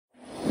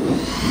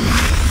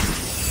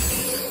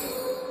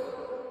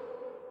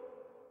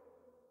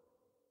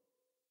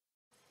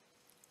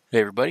Hey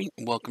everybody,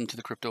 welcome to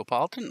the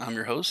Cryptopolitan. I'm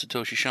your host,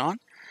 Satoshi Shawn.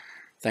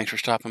 Thanks for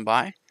stopping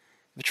by. If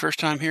it's your first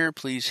time here,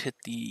 please hit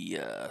the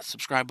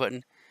subscribe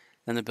button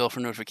and the bell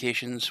for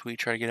notifications. We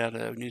try to get out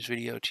a news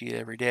video to you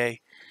every day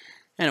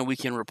and a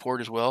weekend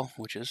report as well,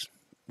 which is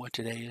what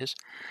today is.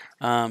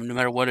 No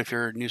matter what, if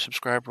you're a new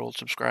subscriber, old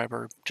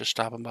subscriber, just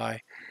stopping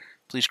by,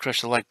 please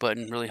crush the like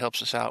button. It really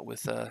helps us out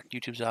with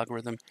YouTube's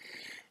algorithm.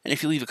 And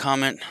if you leave a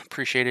comment,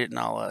 appreciate it, and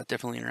I'll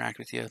definitely interact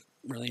with you.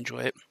 Really enjoy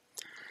it.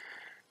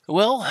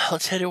 Well,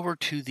 let's head over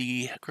to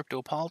the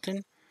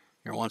Cryptopolitan,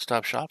 your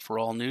one-stop shop for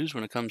all news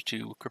when it comes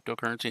to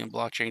cryptocurrency and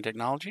blockchain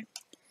technology.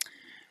 A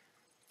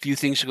few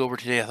things to go over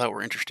today I thought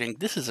were interesting.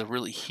 This is a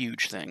really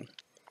huge thing.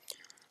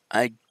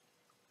 I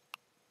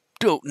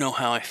don't know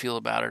how I feel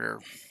about it or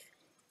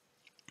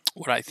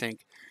what I think,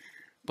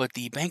 but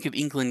the Bank of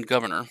England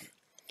governor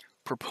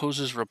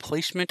proposes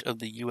replacement of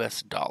the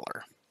US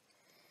dollar.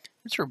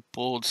 These are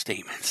bold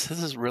statements.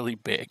 This is really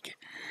big.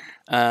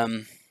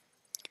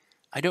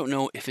 I don't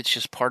know if it's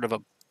just part of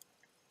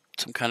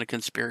some kind of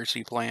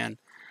conspiracy plan,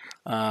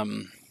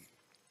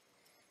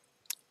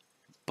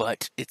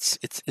 but it's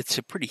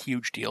a pretty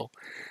huge deal.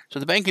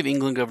 So the Bank of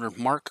England Governor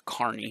Mark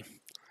Carney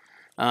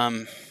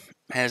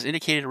has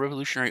indicated a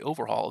revolutionary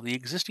overhaul of the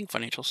existing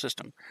financial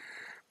system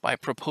by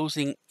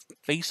proposing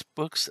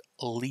Facebook's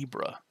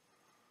Libra-like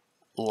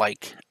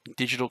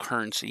digital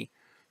currency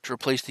to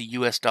replace the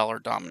US dollar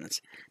dominance.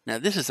 Now,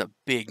 this is a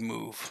big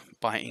move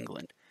by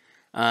England,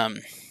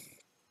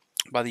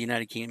 by the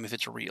United Kingdom, if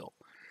it's real.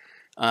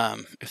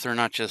 If they're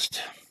not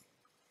just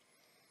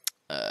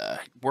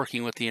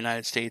working with the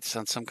United States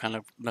on some kind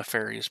of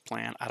nefarious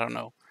plan, I don't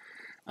know.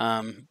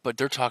 But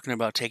they're talking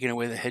about taking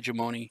away the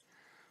hegemony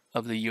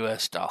of the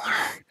US dollar,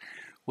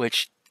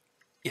 which,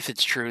 if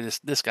it's true,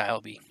 this guy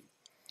will be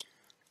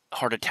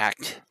heart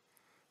attacked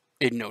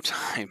in no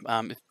time.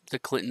 If the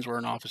Clintons were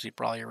in office, he'd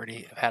probably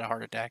already have had a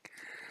heart attack.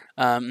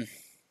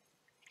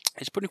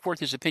 He's putting forth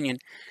his opinion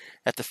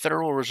at the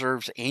Federal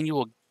Reserve's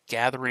annual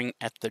gathering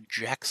at the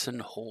Jackson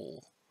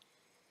Hole.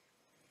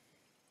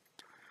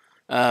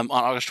 On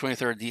August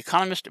 23rd, the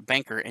economist,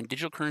 banker, and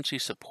digital currency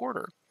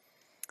supporter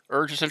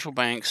urged central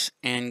banks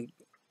and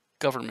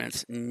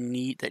governments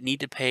that need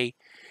to pay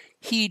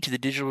heed to the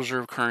digital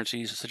reserve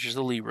currencies such as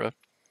the Libra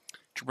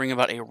to bring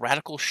about a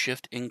radical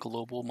shift in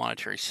global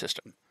monetary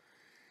system.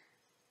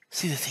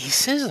 See, he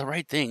says the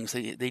right things.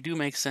 They do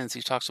make sense.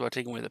 He talks about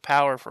taking away the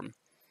power from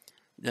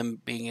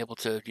them being able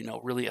to,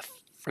 really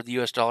for the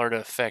U.S. dollar to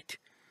affect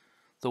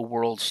the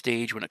world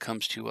stage when it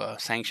comes to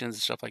sanctions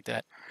and stuff like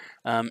that.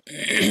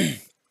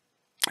 It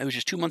was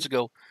just 2 months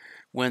ago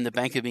when the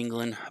Bank of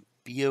England,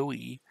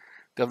 BOE,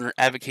 governor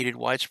advocated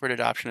widespread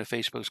adoption of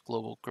Facebook's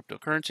global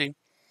cryptocurrency,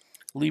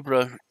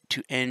 Libra,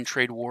 to end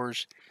trade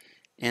wars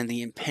and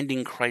the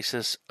impending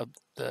crisis of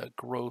the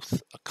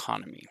growth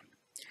economy.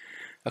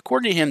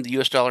 According to him, the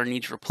US dollar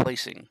needs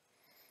replacing,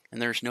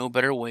 and there's no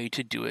better way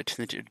to do it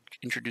than to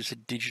introduce a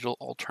digital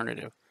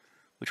alternative,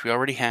 which we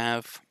already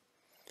have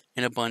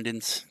in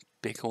abundance: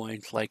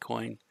 Bitcoin,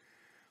 Litecoin,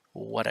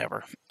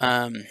 whatever.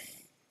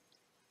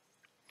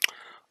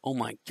 Oh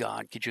my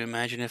God, could you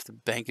imagine if the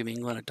Bank of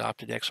England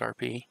adopted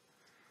XRP?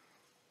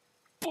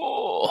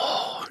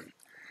 Oh,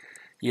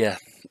 yeah,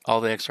 all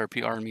the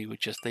XRP army would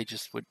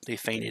they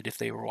fainted if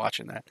they were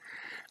watching that.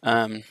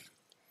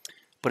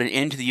 But an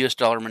end to the US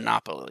dollar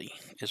monopoly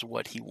is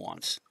what he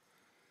wants.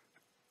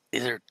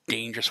 These are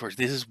dangerous words.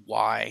 This is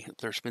why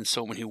there's been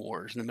so many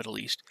wars in the Middle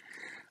East.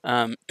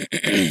 A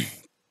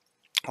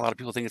lot of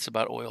people think it's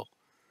about oil.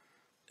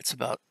 It's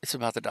about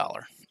the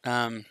dollar.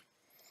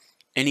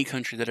 Any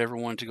country that ever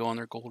wanted to go on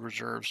their gold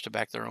reserves to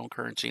back their own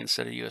currency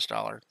instead of US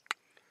dollar,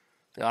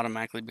 they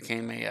automatically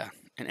became an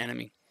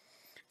enemy.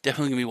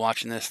 Definitely going to be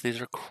watching this. These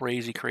are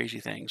crazy,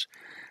 crazy things.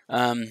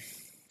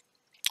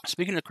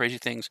 Speaking of crazy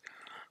things,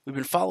 we've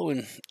been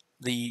following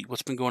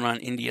what's been going on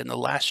in India. And the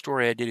last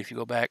story I did, if you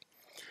go back,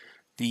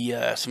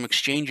 some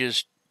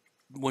exchanges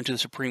went to the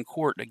Supreme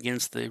Court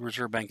against the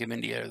Reserve Bank of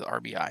India, the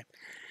RBI.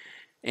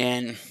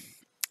 And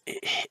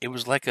it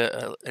was like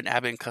an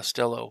Abbott and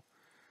Costello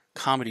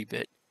comedy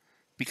bit,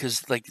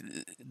 because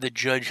the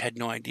judge had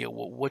no idea,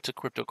 what's a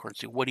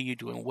cryptocurrency? What are you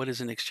doing? What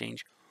is an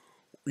exchange?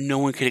 No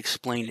one could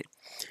explain it.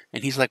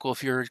 And he's like, well,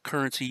 if you're a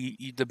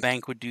currency, the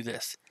bank would do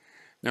this.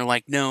 And they're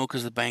like, no,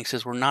 because the bank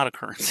says we're not a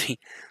currency,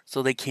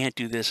 so they can't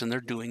do this, and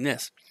they're doing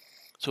this.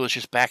 So it's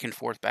just back and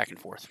forth, back and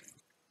forth.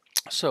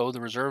 So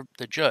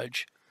the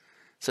judge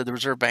said the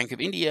Reserve Bank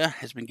of India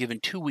has been given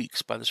 2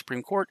 weeks by the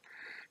Supreme Court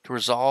to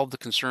resolve the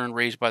concern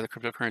raised by the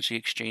cryptocurrency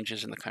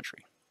exchanges in the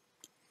country.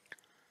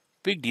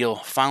 Big deal.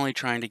 Finally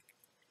trying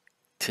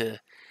to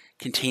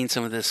contain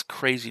some of this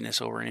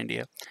craziness over in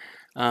India.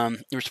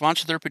 In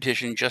response to their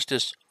petition,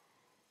 Justice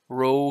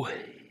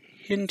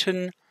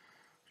Rohinton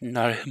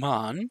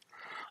Nariman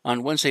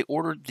on Wednesday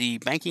ordered the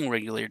banking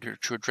regulator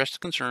to address the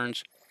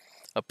concerns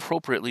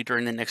appropriately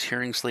during the next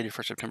hearing slated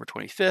for September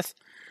 25th.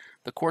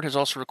 The court has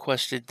also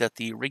requested that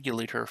the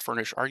regulator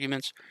furnish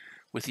arguments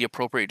with the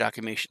appropriate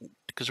documentation,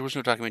 because there was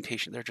no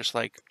documentation. They're just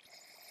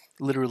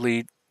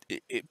literally,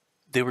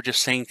 they were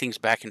just saying things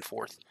back and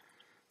forth.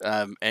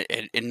 and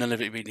none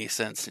of it made any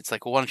sense. It's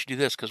like, well, why don't you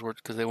do this?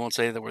 Because they won't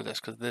say that we're this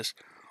because this.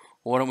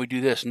 Well, why don't we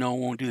do this? No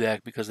one won't do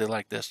that because they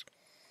like this.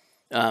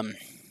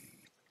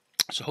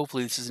 So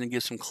hopefully this is going to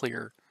give some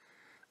clear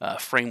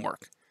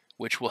framework,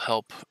 which will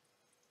help,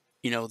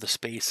 the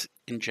space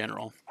in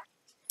general.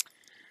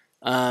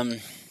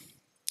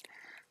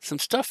 Some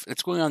stuff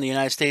that's going on in the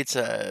United States.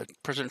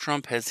 President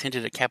Trump has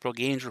hinted at capital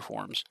gains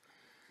reforms,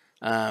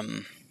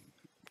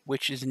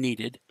 which is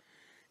needed,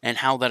 and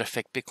how that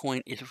affect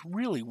Bitcoin. It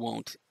really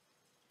won't,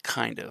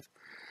 kind of.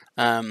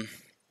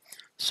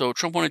 So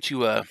Trump wanted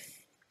to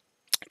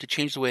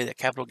change the way that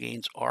capital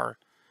gains are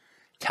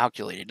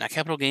calculated. Now,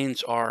 capital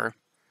gains are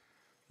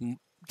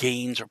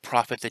gains or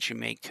profit that you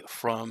make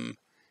from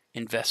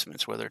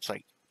investments, whether it's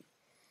like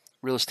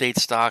real estate,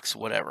 stocks,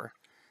 whatever.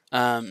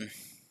 But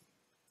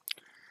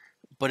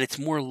it's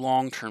more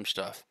long-term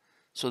stuff.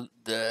 So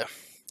the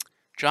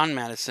John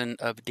Madison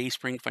of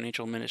Dayspring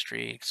Financial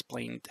Ministry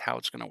explained how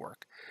it's going to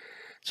work.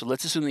 So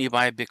let's assume that you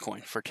buy a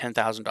Bitcoin for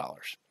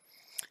 $10,000,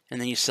 and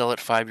then you sell it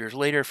 5 years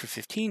later for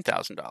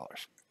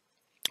 $15,000.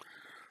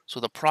 So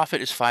the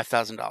profit is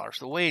 $5,000.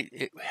 The way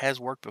it has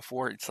worked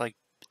before, it's like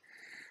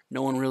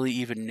no one really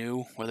even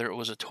knew whether it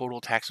was a total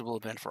taxable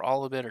event for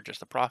all of it or just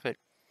the profit.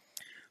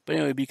 But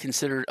anyway, it would be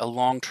considered a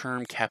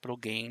long-term capital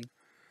gain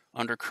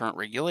under current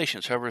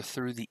regulations. However,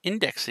 through the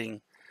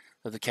indexing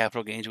of the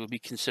capital gains, it would be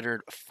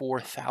considered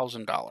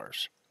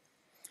 $4,000.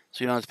 So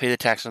you don't have to pay the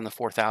tax on the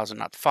 $4,000,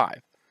 not the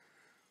 $5,000,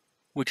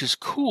 which is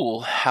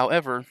cool.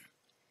 However,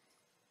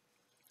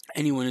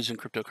 anyone who's in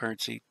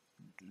cryptocurrency,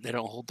 they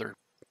don't hold their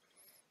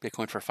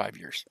Bitcoin for 5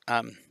 years.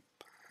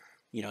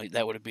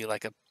 That would be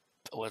like I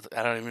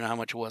don't even know how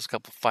much it was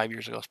 5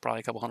 years ago. It's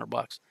probably a couple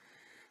 $100,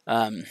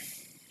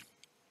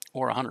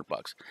 or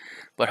 $100.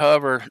 But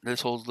however,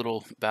 this holds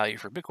little value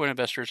for Bitcoin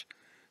investors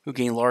who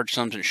gain large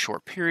sums in a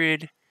short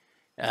period,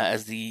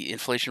 as the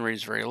inflation rate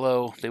is very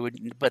low.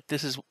 But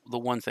this is the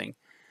one thing.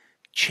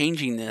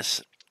 Changing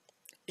this,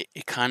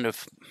 it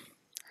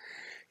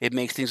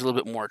makes things a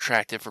little bit more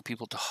attractive for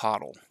people to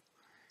hodl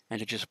and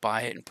to just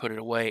buy it and put it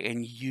away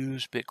and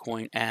use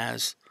Bitcoin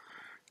as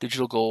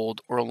digital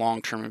gold or a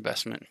long-term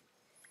investment,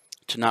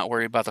 to not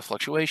worry about the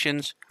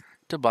fluctuations,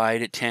 to buy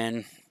it at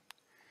 10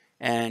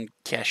 and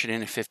cash it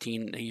in at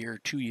 15 a year,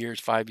 2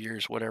 years, 5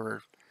 years,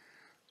 whatever.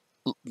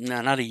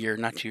 No, not a year,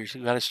 not 2 years.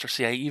 You got to start.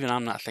 See,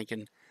 I'm not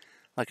thinking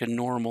like a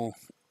normal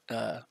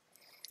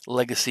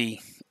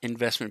legacy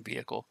investment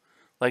vehicle,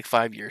 like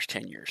 5 years,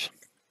 10 years,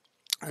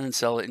 and then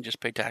sell it and just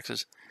pay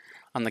taxes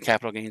on the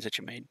capital gains that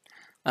you made.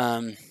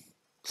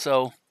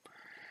 So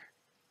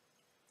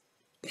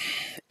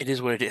it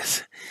is what it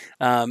is.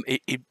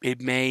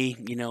 It may,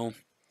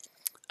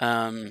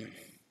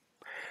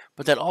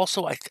 but that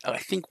also, I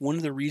think one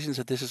of the reasons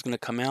that this is going to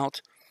come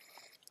out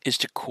is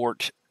to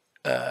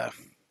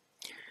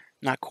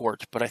not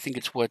court, but I think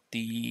it's what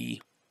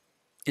the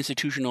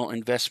institutional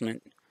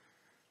investment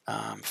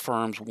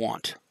firms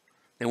want.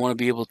 They want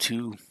to be able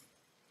to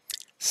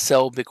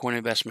sell Bitcoin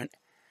investment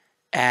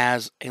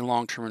as a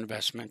long-term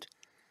investment,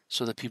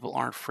 so that people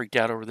aren't freaked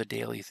out over the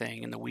daily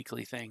thing and the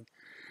weekly thing,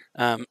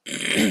 and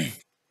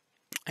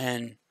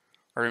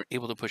are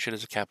able to push it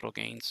as a capital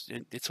gains.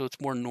 So it's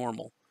more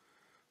normal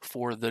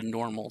for the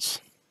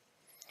normals,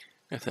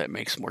 if that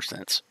makes more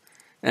sense.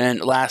 And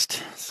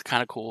last, it's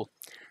kind of cool,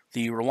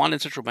 the Rwandan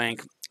Central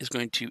Bank is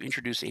going to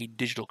introduce a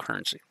digital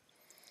currency.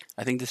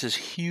 I think this is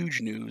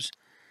huge news.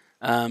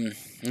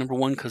 Number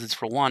one, because it's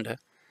Rwanda,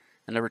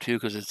 and number two,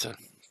 because it's a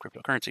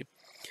cryptocurrency.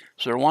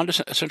 So the Rwanda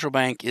Central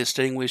Bank is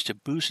studying ways to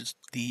boost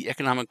the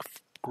economic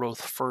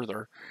growth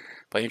further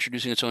by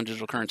introducing its own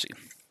digital currency.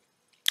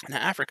 Now,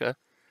 Africa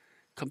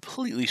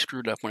completely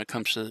screwed up when it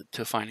comes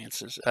to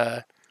finances,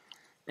 and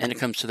it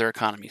comes to their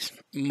economies.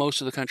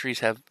 Most of the countries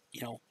have,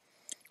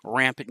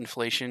 rampant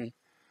inflation,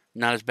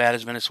 not as bad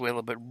as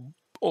Venezuela, but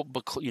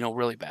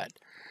really bad.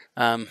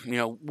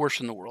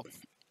 Worse in the world.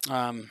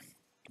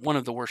 One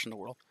of the worst in the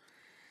world.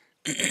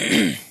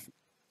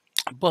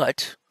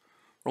 But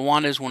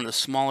Rwanda is one of the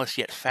smallest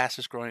yet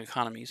fastest growing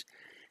economies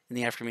in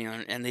the African,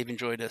 and they've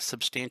enjoyed a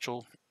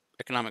substantial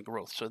economic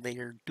growth. So they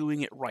are doing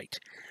it right.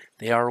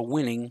 They are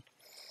winning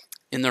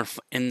in their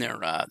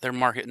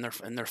market,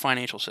 in their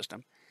financial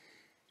system.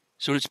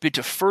 So in its bid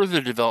to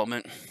further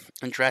development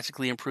and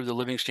drastically improve the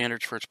living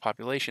standards for its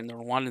population, the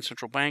Rwandan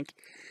Central Bank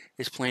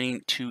is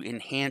planning to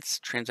enhance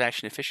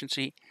transaction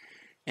efficiency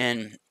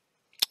and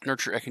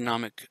nurture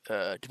economic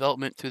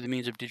development through the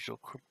means of digital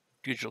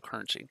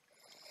currency.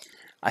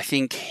 I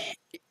think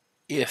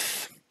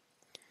if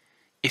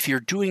you're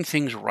doing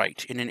things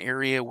right in an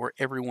area where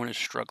everyone is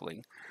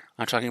struggling,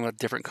 I'm talking about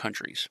different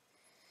countries,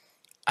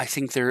 I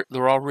think they're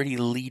already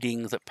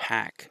leading the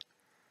pack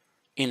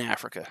in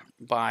Africa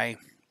by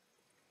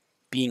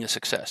being a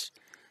success.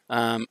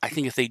 I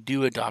think if they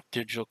do adopt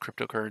digital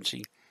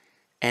cryptocurrency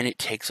and it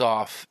takes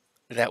off,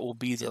 that will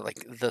be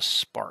the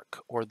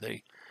spark or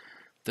the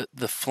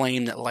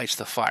flame that lights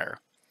the fire.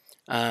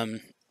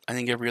 I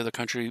think every other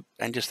country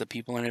and just the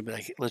people in it, but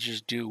let's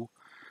just do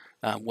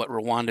what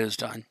Rwanda has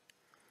done.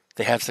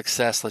 They have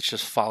success. Let's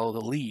just follow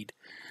the lead.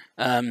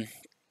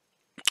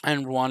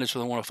 And Rwanda is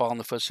going to want to follow in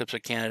the footsteps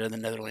of Canada, the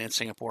Netherlands,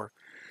 Singapore,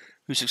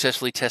 who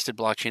successfully tested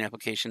blockchain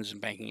applications in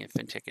banking and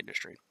fintech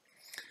industry.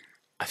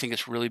 I think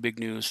it's really big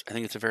news. I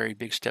think it's a very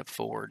big step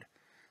forward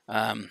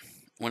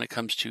when it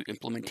comes to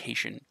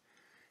implementation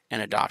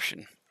and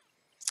adoption.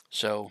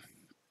 So,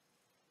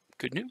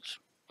 good news.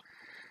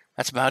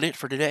 That's about it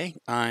for today,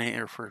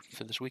 or for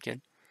this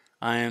weekend.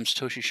 I am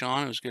Satoshi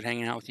Sean. It was good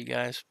hanging out with you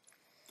guys.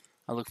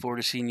 I look forward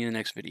to seeing you in the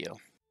next video.